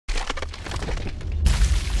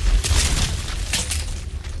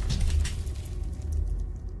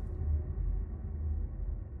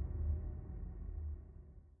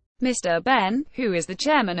Mr. Benn, who is the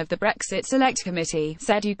chairman of the Brexit Select Committee,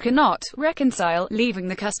 said you cannot reconcile leaving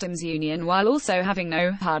the customs union while also having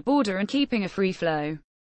no hard border and keeping a free flow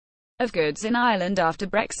of goods in Ireland after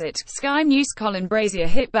Brexit. Sky News' Colin Brazier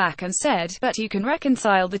hit back and said, "But you can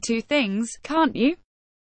reconcile the two things, can't you?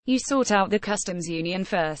 You sort out the customs union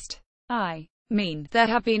first. I mean, there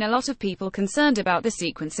have been a lot of people concerned about the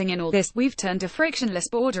sequencing in all this. We've turned a frictionless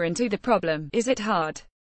border into the problem. Is it hard?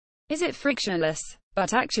 Is it frictionless?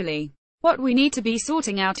 But actually, what we need to be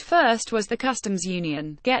sorting out first was the customs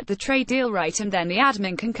union. Get the trade deal right and then the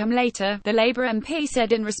admin can come later," the Labour MP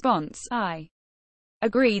said in response. "I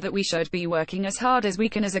agree that we should be working as hard as we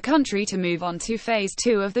can as a country to move on to phase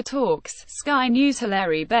 2 of the talks." Sky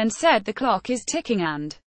NewsHilary Benn said the clock is ticking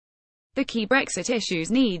and the key Brexit issues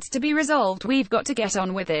needs to be resolved. "We've got to get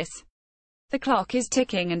on with this. The clock is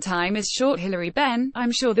ticking and time is short." Hilary Benn,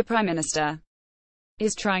 "I'm sure the Prime Minister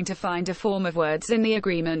is trying to find a form of words in the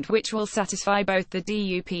agreement which will satisfy both the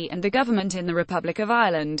DUP and the government in the Republic of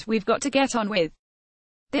Ireland. We've got to get on with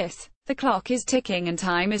this. The clock is ticking and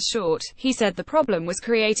time is short." He said the problem was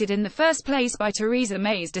created in the first place by Theresa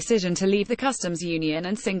May's decision to leave the customs union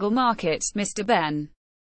and single market. Mr. Benn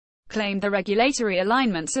claimed the regulatory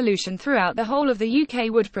alignment solution throughout the whole of the UK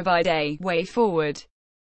would provide a way forward.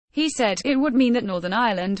 He said, "It would mean that Northern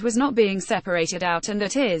Ireland was not being separated out, and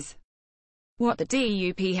that is what the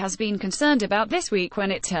DUP has been concerned about this week,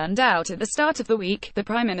 when it turned out at the start of the week, the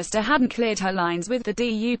Prime Minister hadn't cleared her lines with the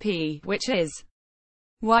DUP, which is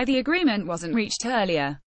why the agreement wasn't reached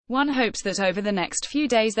earlier. One hopes that over the next few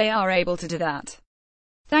days they are able to do that."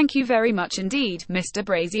 "Thank you very much indeed," Mr.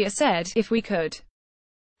 Brazier said. "If we could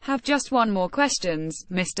have just one more questions,"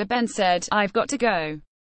 Mr. Benn said. "I've got to go."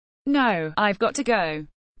 "No, I've got to go.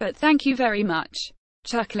 But thank you very much."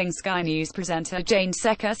 Chuckling Sky News presenter Jane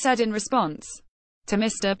Secker said in response to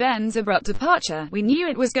Mr. Benn's abrupt departure, "We knew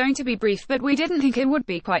it was going to be brief, but we didn't think it would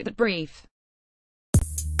be quite that brief."